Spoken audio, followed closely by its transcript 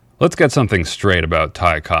Let's get something straight about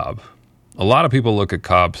Ty Cobb. A lot of people look at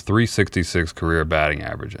Cobb's .366 career batting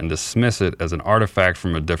average and dismiss it as an artifact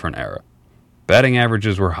from a different era. Batting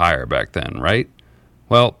averages were higher back then, right?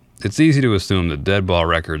 Well, it's easy to assume that dead ball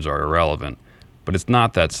records are irrelevant, but it's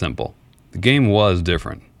not that simple. The game was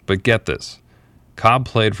different, but get this. Cobb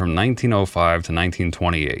played from 1905 to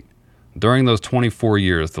 1928. During those 24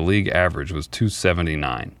 years, the league average was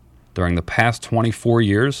 .279. During the past 24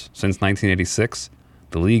 years, since 1986,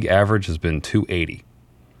 the league average has been .280.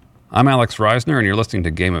 I'm Alex Reisner, and you're listening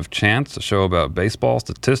to Game of Chance, a show about baseball,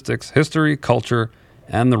 statistics, history, culture,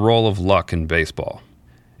 and the role of luck in baseball.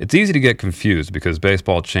 It's easy to get confused because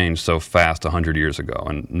baseball changed so fast 100 years ago,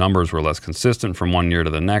 and numbers were less consistent from one year to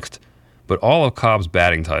the next, but all of Cobb's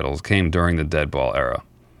batting titles came during the dead ball era.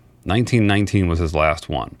 1919 was his last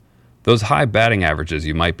one. Those high batting averages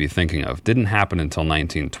you might be thinking of didn't happen until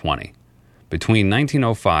 1920. Between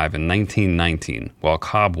 1905 and 1919, while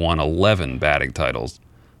Cobb won 11 batting titles,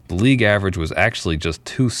 the league average was actually just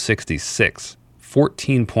 .266,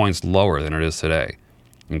 14 points lower than it is today.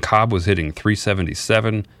 And Cobb was hitting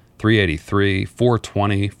 .377, .383,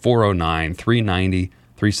 .420, .409, .390,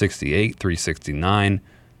 .368, .369.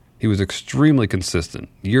 He was extremely consistent,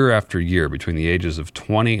 year after year between the ages of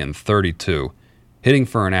 20 and 32, hitting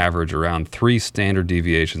for an average around 3 standard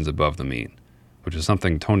deviations above the mean, which is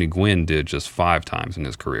something Tony Gwynn did just 5 times in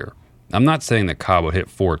his career. I'm not saying that Cobb would hit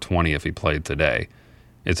 .420 if he played today.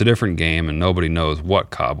 It's a different game and nobody knows what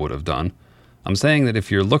Cobb would have done. I'm saying that if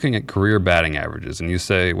you're looking at career batting averages and you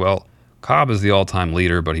say, well, Cobb is the all-time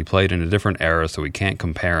leader, but he played in a different era so we can't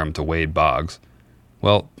compare him to Wade Boggs.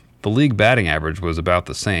 Well, the league batting average was about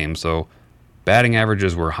the same, so batting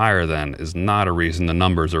averages were higher then is not a reason the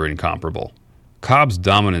numbers are incomparable. Cobb's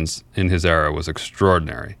dominance in his era was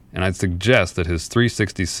extraordinary, and I'd suggest that his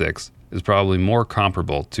 .366 is probably more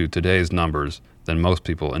comparable to today's numbers than most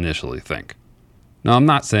people initially think. Now, I'm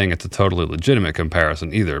not saying it's a totally legitimate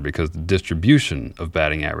comparison either, because the distribution of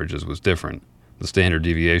batting averages was different. The standard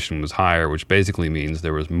deviation was higher, which basically means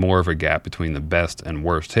there was more of a gap between the best and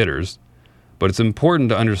worst hitters. But it's important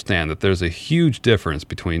to understand that there's a huge difference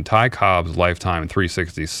between Ty Cobb's lifetime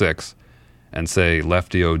 .366 and, say,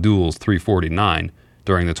 Lefty O'Doul's .349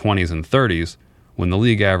 during the 20s and 30s, when the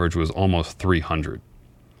league average was almost .300.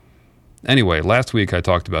 Anyway, last week I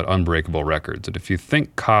talked about unbreakable records, and if you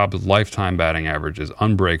think Cobb's lifetime batting average is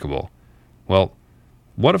unbreakable, well,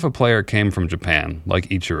 what if a player came from Japan, like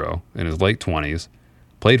Ichiro, in his late 20s,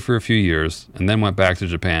 played for a few years, and then went back to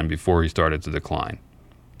Japan before he started to decline?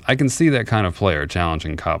 I can see that kind of player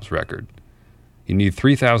challenging Cobb's record. You need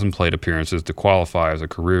 3,000 plate appearances to qualify as a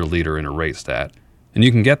career leader in a rate stat, and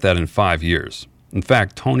you can get that in 5 years. In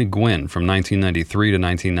fact, Tony Gwynn from 1993 to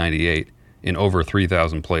 1998 in over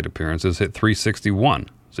 3,000 plate appearances hit .361,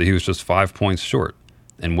 so he was just 5 points short.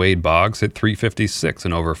 And Wade Boggs hit .356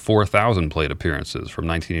 in over 4,000 plate appearances from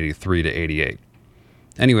 1983 to 88.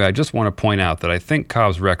 Anyway, I just want to point out that I think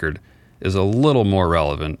Cobb's record is a little more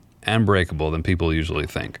relevant and breakable than people usually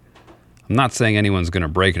think. I'm not saying anyone's going to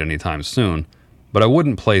break it anytime soon, but I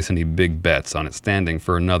wouldn't place any big bets on it standing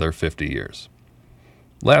for another 50 years.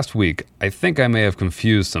 Last week, I think I may have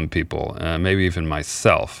confused some people, maybe even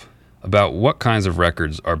myself, about what kinds of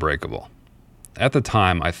records are breakable. At the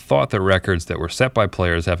time, I thought that records that were set by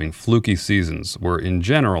players having fluky seasons were, in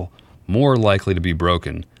general, more likely to be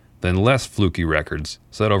broken than less fluky records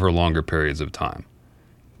set over longer periods of time.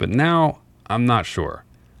 But now, I'm not sure.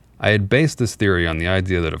 I had based this theory on the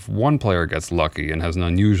idea that if one player gets lucky and has an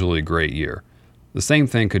unusually great year, the same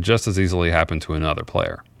thing could just as easily happen to another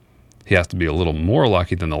player. He has to be a little more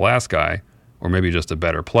lucky than the last guy, or maybe just a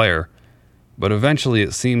better player, but eventually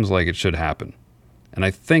it seems like it should happen. And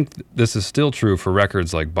I think this is still true for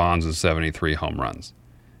records like Bonds' 73 home runs.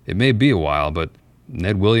 It may be a while, but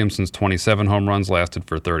Ned Williamson's 27 home runs lasted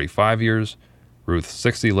for 35 years, Ruth's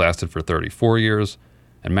 60 lasted for 34 years,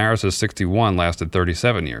 and Maris's 61 lasted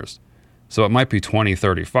 37 years. So it might be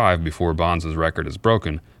 2035 before Bonds' record is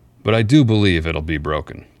broken, but I do believe it'll be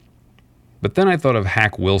broken. But then I thought of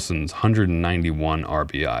Hack Wilson's 191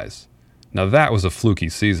 RBIs. Now that was a fluky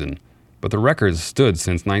season, but the record stood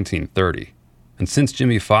since 1930. And since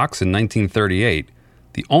Jimmy Fox in 1938,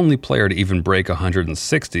 the only player to even break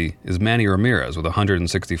 160 is Manny Ramirez with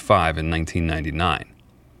 165 in 1999.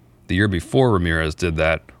 The year before Ramirez did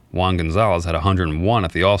that, Juan Gonzalez had 101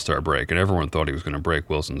 at the All-Star break, and everyone thought he was going to break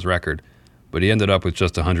Wilson's record, but he ended up with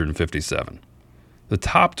just 157. The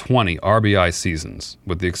top 20 RBI seasons,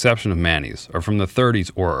 with the exception of Manny's, are from the 30s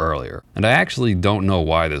or earlier, and I actually don't know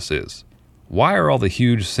why this is. Why are all the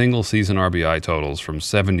huge single-season RBI totals from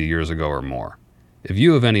 70 years ago or more? If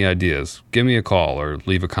you have any ideas, give me a call or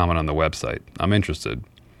leave a comment on the website. I'm interested.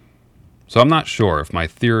 So I'm not sure if my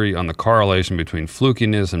theory on the correlation between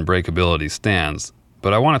flukiness and breakability stands,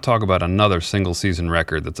 but I want to talk about another single-season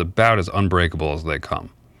record that's about as unbreakable as they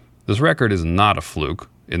come. This record is not a fluke,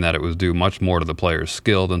 in that it was due much more to the player's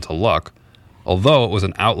skill than to luck, although it was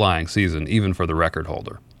an outlying season even for the record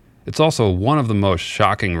holder. It's also one of the most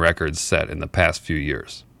shocking records set in the past few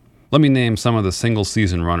years. Let me name some of the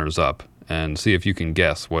single-season runners-up and see if you can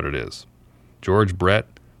guess what it is. George Brett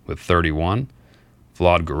with 31,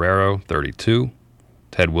 Vlad Guerrero, 32,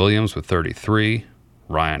 Ted Williams with 33,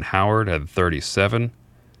 Ryan Howard had 37,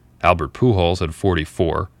 Albert Pujols had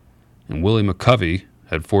 44, and Willie McCovey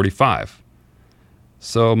had 45.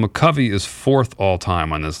 So McCovey is fourth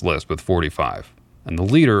all-time on this list with 45, and the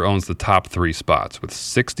leader owns the top three spots with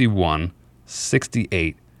 61,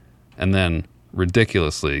 68, and then,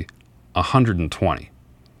 ridiculously, 120.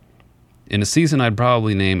 In a season I'd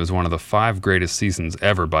probably name as one of the 5 greatest seasons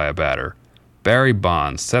ever by a batter, Barry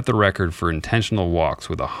Bonds set the record for intentional walks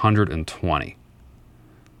with 120.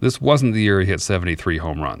 This wasn't the year he hit 73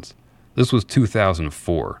 home runs. This was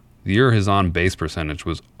 2004, the year his on-base percentage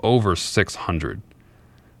was over 600.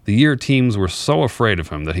 The year teams were so afraid of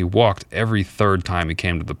him that he walked every third time he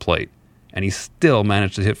came to the plate, and he still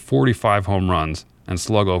managed to hit 45 home runs and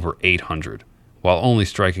slug over 800, while only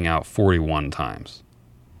striking out 41 times.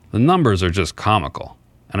 The numbers are just comical,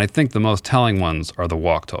 and I think the most telling ones are the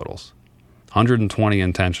walk totals. 120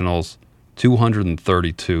 intentionals,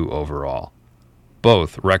 232 overall.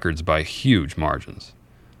 Both records by huge margins.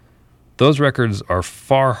 Those records are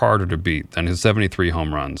far harder to beat than his 73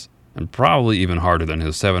 home runs, and probably even harder than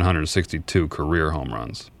his 762 career home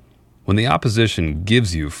runs. When the opposition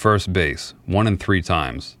gives you first base 1 in 3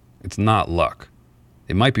 times, it's not luck.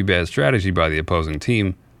 It might be bad strategy by the opposing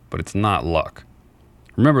team, but it's not luck.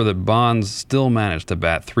 Remember that Bonds still managed to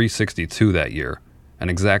bat .362 that year, and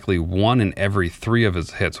exactly 1 in every 3 of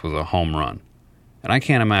his hits was a home run. And I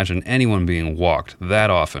can't imagine anyone being walked that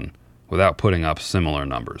often without putting up similar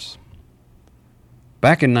numbers.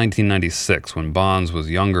 Back in 1996, when Bonds was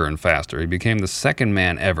younger and faster, he became the second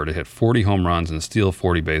man ever to hit 40 home runs and steal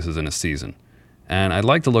 40 bases in a season. And I'd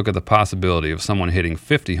like to look at the possibility of someone hitting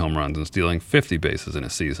 50 home runs and stealing 50 bases in a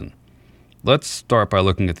season. Let's start by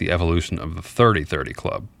looking at the evolution of the 30-30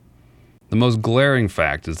 club. The most glaring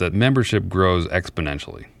fact is that membership grows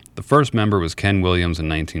exponentially. The first member was Ken Williams in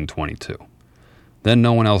 1922. Then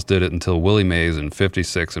no one else did it until Willie Mays in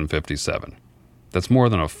 56 and 57. That's more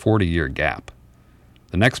than a 40-year gap.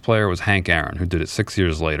 The next player was Hank Aaron, who did it 6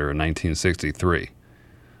 years later in 1963.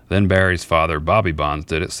 Then Barry's father, Bobby Bonds,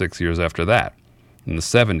 did it 6 years after that. In the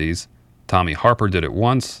 70s, Tommy Harper did it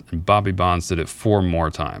once, and Bobby Bonds did it 4 more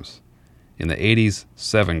times. In the 80s,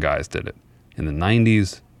 7 guys did it. In the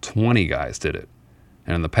 90s, 20 guys did it.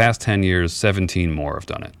 And in the past 10 years, 17 more have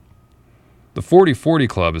done it. The 40-40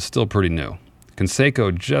 club is still pretty new.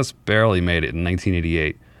 Canseco just barely made it in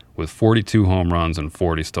 1988 with 42 home runs and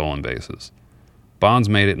 40 stolen bases. Bonds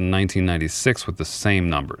made it in 1996 with the same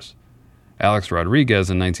numbers. Alex Rodriguez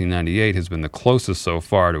in 1998 has been the closest so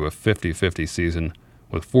far to a 50-50 season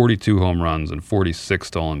with 42 home runs and 46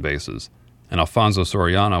 stolen bases. And Alfonso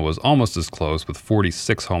Soriano was almost as close with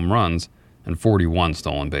 46 home runs and 41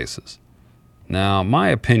 stolen bases. Now, my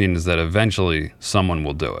opinion is that eventually someone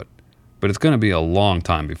will do it, but it's going to be a long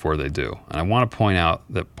time before they do. And I want to point out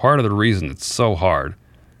that part of the reason it's so hard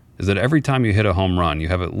is that every time you hit a home run, you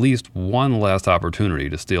have at least one last opportunity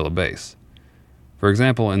to steal a base. For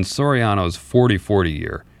example, in Soriano's 40-40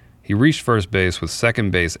 year, he reached first base with second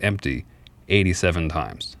base empty 87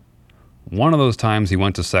 times. One of those times he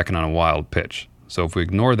went to second on a wild pitch, so if we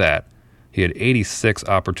ignore that, he had 86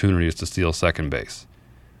 opportunities to steal second base.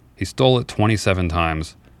 He stole it 27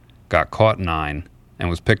 times, got caught 9, and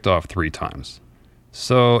was picked off 3 times.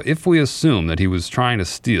 So if we assume that he was trying to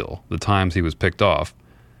steal the times he was picked off,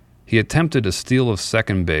 he attempted a steal of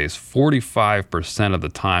second base 45% of the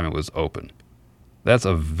time it was open. That's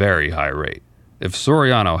a very high rate. If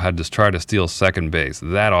Soriano had to try to steal second base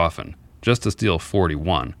that often, just to steal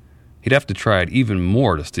 41, he'd have to try it even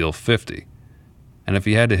more to steal 50. And if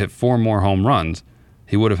he had to hit 4 more home runs,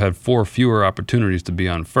 he would have had 4 fewer opportunities to be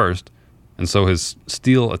on first, and so his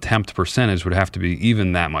steal attempt percentage would have to be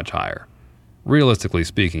even that much higher. Realistically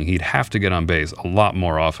speaking, he'd have to get on base a lot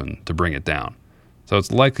more often to bring it down. So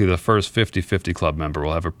it's likely the first 50-50 club member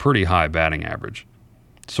will have a pretty high batting average.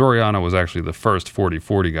 Soriano was actually the first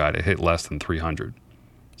 40-40 guy to hit less than 300.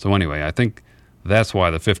 So anyway, I think that's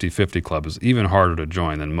why the 50-50 club is even harder to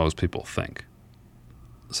join than most people think.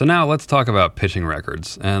 So now let's talk about pitching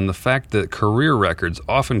records and the fact that career records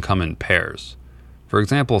often come in pairs. For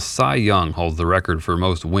example, Cy Young holds the record for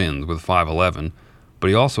most wins with 511, but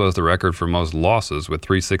he also has the record for most losses with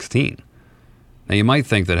 316. Now, you might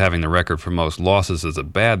think that having the record for most losses is a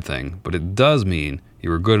bad thing, but it does mean you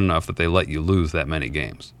were good enough that they let you lose that many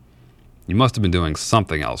games. You must have been doing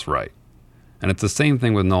something else right. And it's the same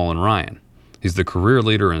thing with Nolan Ryan. He's the career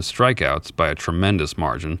leader in strikeouts by a tremendous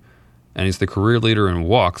margin, and he's the career leader in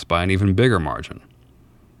walks by an even bigger margin.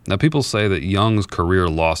 Now, people say that Young's career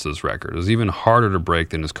losses record is even harder to break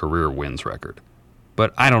than his career wins record.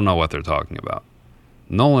 But I don't know what they're talking about.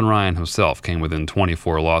 Nolan Ryan himself came within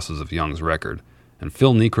 24 losses of Young's record, and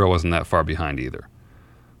Phil Niekro wasn't that far behind either.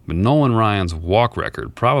 But Nolan Ryan's walk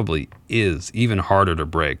record probably is even harder to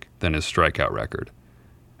break than his strikeout record.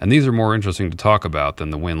 And these are more interesting to talk about than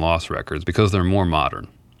the win-loss records because they're more modern.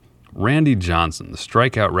 Randy Johnson, the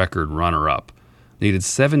strikeout record runner-up, needed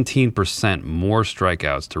 17% more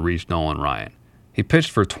strikeouts to reach Nolan Ryan. He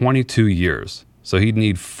pitched for 22 years, so he'd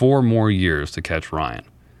need 4 more years to catch Ryan.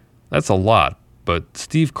 That's a lot, but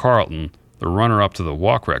Steve Carlton, the runner-up to the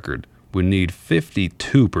walk record, would need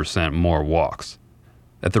 52% more walks.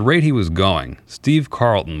 At the rate he was going, Steve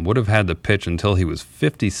Carlton would have had to pitch until he was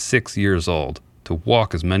 56 years old to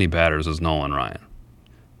walk as many batters as Nolan Ryan.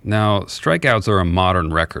 Now, strikeouts are a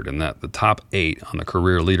modern record in that the top 8 on the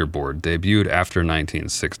career leaderboard debuted after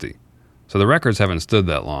 1960. So the records haven't stood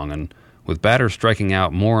that long, and with batters striking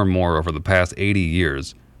out more and more over the past 80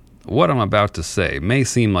 years, what I'm about to say may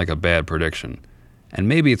seem like a bad prediction, and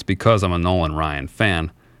maybe it's because I'm a Nolan Ryan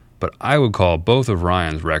fan, but I would call both of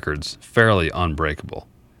Ryan's records fairly unbreakable.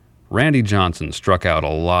 Randy Johnson struck out a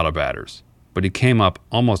lot of batters, but he came up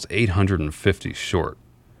almost 850 short.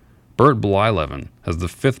 Bert Blyleven has the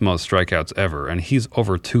 5th most strikeouts ever, and he's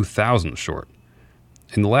over 2,000 short.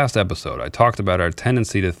 In the last episode, I talked about our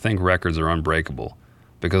tendency to think records are unbreakable,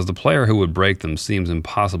 because the player who would break them seems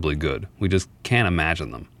impossibly good. We just can't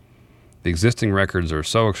imagine them. The existing records are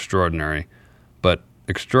so extraordinary, but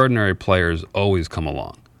extraordinary players always come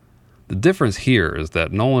along. The difference here is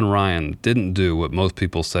that Nolan Ryan didn't do what most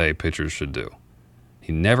people say pitchers should do.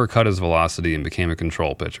 He never cut his velocity and became a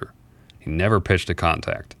control pitcher. He never pitched to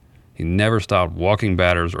contact. He never stopped walking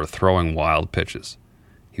batters or throwing wild pitches.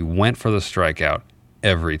 He went for the strikeout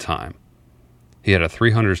every time. He had a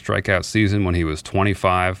 300 strikeout season when he was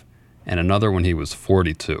 25 and another when he was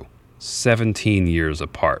 42, 17 years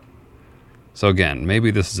apart. So again,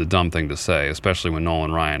 maybe this is a dumb thing to say, especially when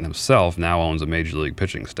Nolan Ryan himself now owns a major league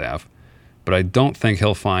pitching staff, but I don't think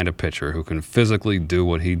he'll find a pitcher who can physically do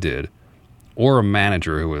what he did, or a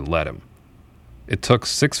manager who would let him. It took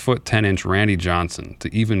 6'10" Randy Johnson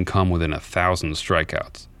to even come within 1,000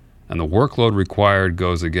 strikeouts, and the workload required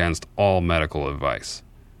goes against all medical advice.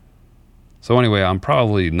 So anyway, I'm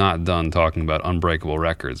probably not done talking about unbreakable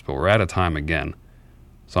records, but we're out of time again.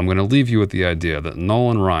 So I'm going to leave you with the idea that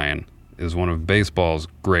Nolan Ryan is one of baseball's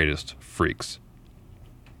greatest freaks.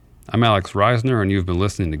 I'm Alex Reisner, and you've been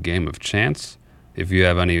listening to Game of Chance. If you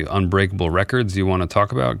have any unbreakable records you want to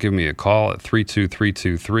talk about, give me a call at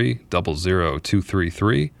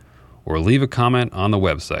 32323-00233 or leave a comment on the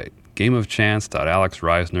website,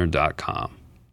 gameofchance.alexreisner.com.